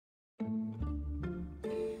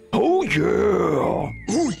Oh yeah!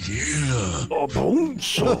 Oh yeah! A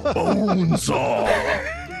bonesaw! Bonesaw!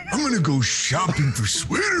 I'm gonna go shopping for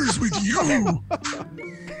sweaters with you!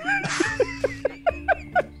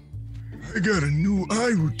 I got a new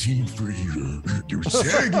eye routine for you. Your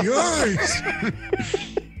saggy eyes!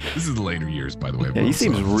 This is the later years, by the way. Yeah, he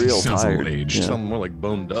seems real tired. Aged. Yeah. Something more like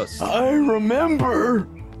bone dust. I remember.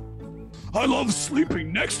 I love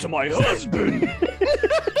sleeping next to my husband.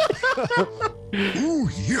 Oh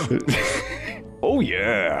yeah! Oh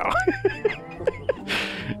yeah!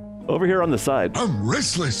 Over here on the side. I'm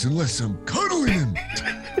restless unless I'm cuddling him.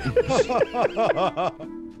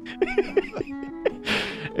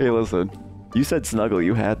 Hey, listen. You said snuggle.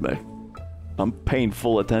 You had me. I'm paying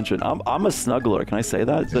full attention. I'm a snuggler. Can I say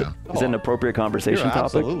that? Is, Yeah. is it an appropriate conversation topic?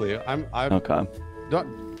 Absolutely. Okay.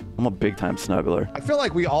 I'm a big time snuggler. I feel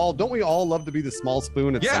like we all love to be the small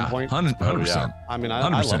spoon at some point. 100%. I mean, I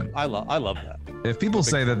 100%. love that. If people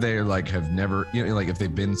say that they like have never, you know, like if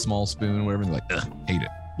they've been small spoon, whatever, they're like, ugh, hate it.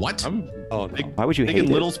 What? Oh, Big, Why would you big hate and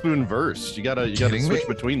it? little spoon verse. You gotta Kidding switch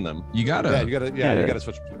me? between them. You gotta. yeah, you gotta Yeah.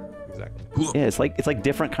 switch between them. Exactly. Yeah, it's like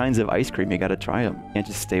different kinds of ice cream. You got to try them. You can't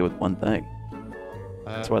just stay with one thing.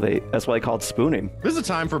 That's why they call it spooning. There's a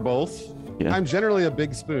time for both. Yeah. I'm generally a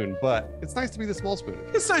big spoon, but it's nice to be the small spoon.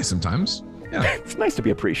 It's nice sometimes. Yeah. It's nice to be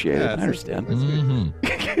appreciated. Yeah, I understand.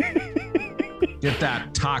 Get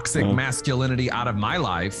that toxic masculinity out of my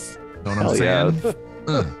life. Know what I'm Hell saying? yeah.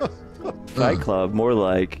 Ugh. Fight Club, more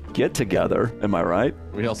like get together. Am I right?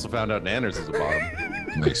 We also found out Nanners is a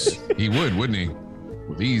bottom. Nice. He would, wouldn't he?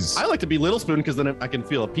 With these. I like to be little spoon because then I can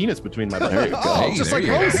feel a penis between my There you legs. go. Oh, Hey, just there like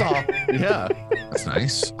you go. Bonesaw. Yeah, That's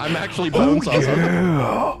nice. I'm actually bone saw.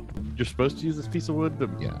 Yeah. You're supposed to use this piece of wood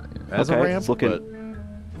Yeah. as a Okay, ramp, it's looking-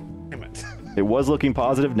 but Damn it. It was looking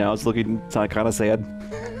positive. Now it's looking kind of sad.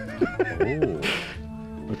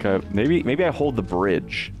 Okay, maybe I hold the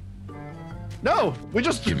bridge. no, we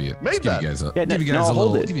just Give you, made give that. you guys a, Yeah, give you no, guys I'll a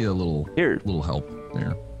hold little, it. give you a little, Here. little help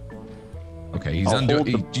there. Okay, he's I'll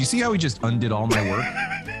undoing. hold the- Do you see how he just undid all my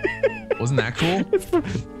work? Wasn't that cool?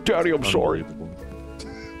 Daddy, I'm sorry.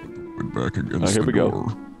 We're back against Here the we go. door.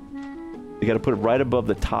 You got to put it right above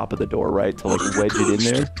the top of the door, right, to like wedge it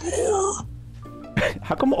in there.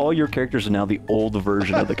 How come all your characters are now the old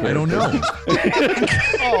version of the character? I don't know.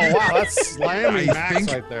 Oh wow, that's slamming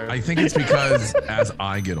Max right there. I think it's because as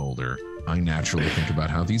I get older, I naturally think about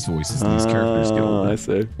how these voices, these characters get older. I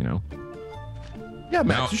see. You know. Yeah,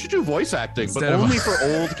 Max, Now- you should do voice acting, but Instead of- only for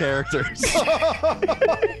old characters.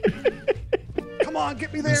 Come on,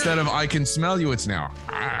 get me there. Instead of I can smell you, it's now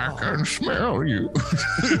I can smell you.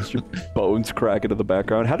 Your bones cracking in the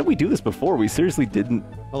background. How did we do this before? We seriously didn't.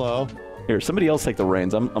 Hello. Here, somebody else take the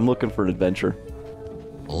reins. I'm looking for an adventure.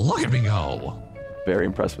 Look at me go. Very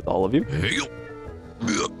impressed with all of you.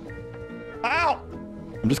 Ow!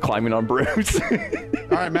 I'm just climbing on brooms. All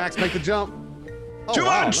right, Max, make the jump. Oh,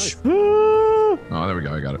 wow, nice. Oh, there we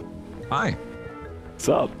go. I got it. Hi. What's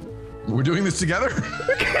up? We're doing this together?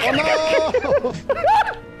 Oh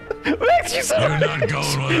no! Max, you son You're of a not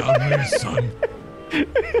going without me, son.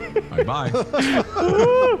 Bye-bye.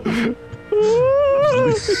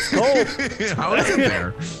 It's cold. How is it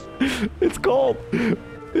there? It's cold.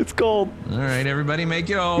 It's cold. All right, everybody make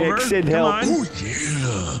it over. Send Come help. on. Oh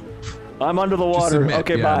yeah! I'm under the Just water. submit.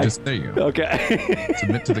 Okay, Yeah, bye. there you go. Okay.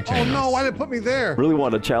 Submit to the Oh chaos. no! Why did it put me there? Really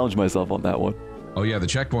want to challenge myself on that one. Oh yeah, the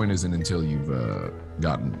checkpoint isn't until you've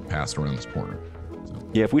gotten passed around this corner. So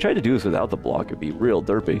Yeah, if we tried to do this without the block, it'd be real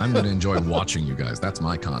derpy. I'm gonna enjoy watching you guys. That's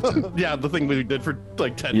my content. Yeah, the thing we did for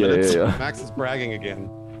like 10 Yeah, minutes. yeah. Max is bragging again.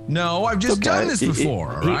 No, I've just Okay. done this He-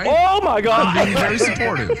 before. All he- right. Oh my I'm god! being very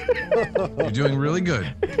supportive. You're doing really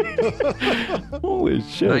good. Holy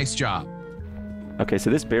shit. Nice job. Okay, so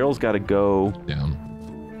this barrel's got to go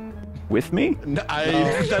Down. with me?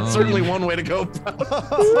 That's certainly one way to go.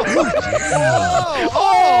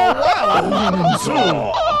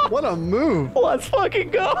 Oh, what a move! Let's fucking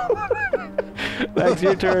go! Max,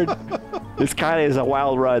 your turn. This kind of is a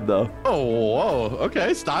wild ride, though. Oh, whoa.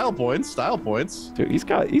 Okay, style points. Style points. Dude, he's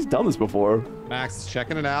done this before. Max is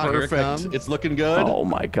checking it out. Here it Perfect. comes. It's looking good. Oh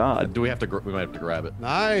my god. Do we have to? We might have to grab it.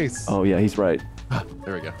 Nice. Oh yeah, he's right.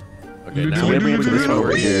 There we go. Okay, Do, now do, we do, have do, to do, bring it do.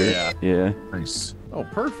 over here. Yeah. Yeah. Yeah. Nice. Oh,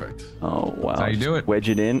 perfect. Oh wow. That's how you do it. Wedge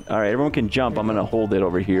it in. All right, everyone can jump. I'm gonna hold it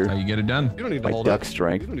over How here. you get it done? You don't need to My hold duck it.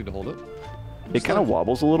 strength. You don't need to hold it. It kind of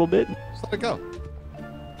wobbles a little bit. Just let it go.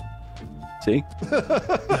 See?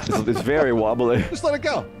 it's very wobbly. Just let it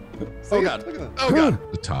go. See? Oh god. Look at that. Oh god.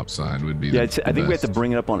 The top side would be. Yeah, the I think we have to best.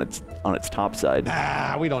 bring it up on its top side.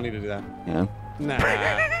 Ah, we don't need to do that. Yeah. Nah.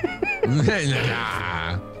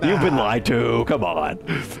 Nah. You've been lied to. Come on.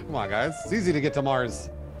 Come on, guys. It's easy to get to Mars.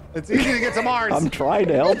 It's easy to get to Mars. I'm trying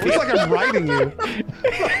to help you. Looks like I'm riding you.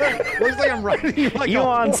 Looks like I'm riding you like a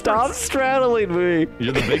Elon, horse. stop straddling me.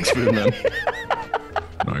 You're the big spoon then.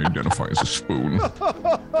 I identify as a spoon.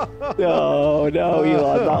 No,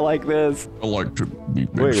 Elon, not like this. I like to be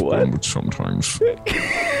big Wait, spoon, what? but sometimes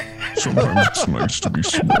it's nice to be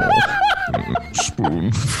small.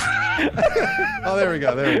 Spoon. Oh, there we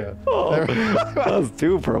go. There we go. Oh, that was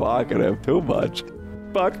too provocative. Too much.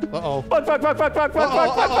 Fuck. Uh-oh. Fuck, Elon,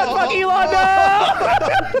 no!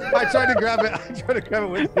 I tried to grab it. I tried to grab it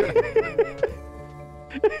with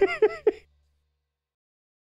you.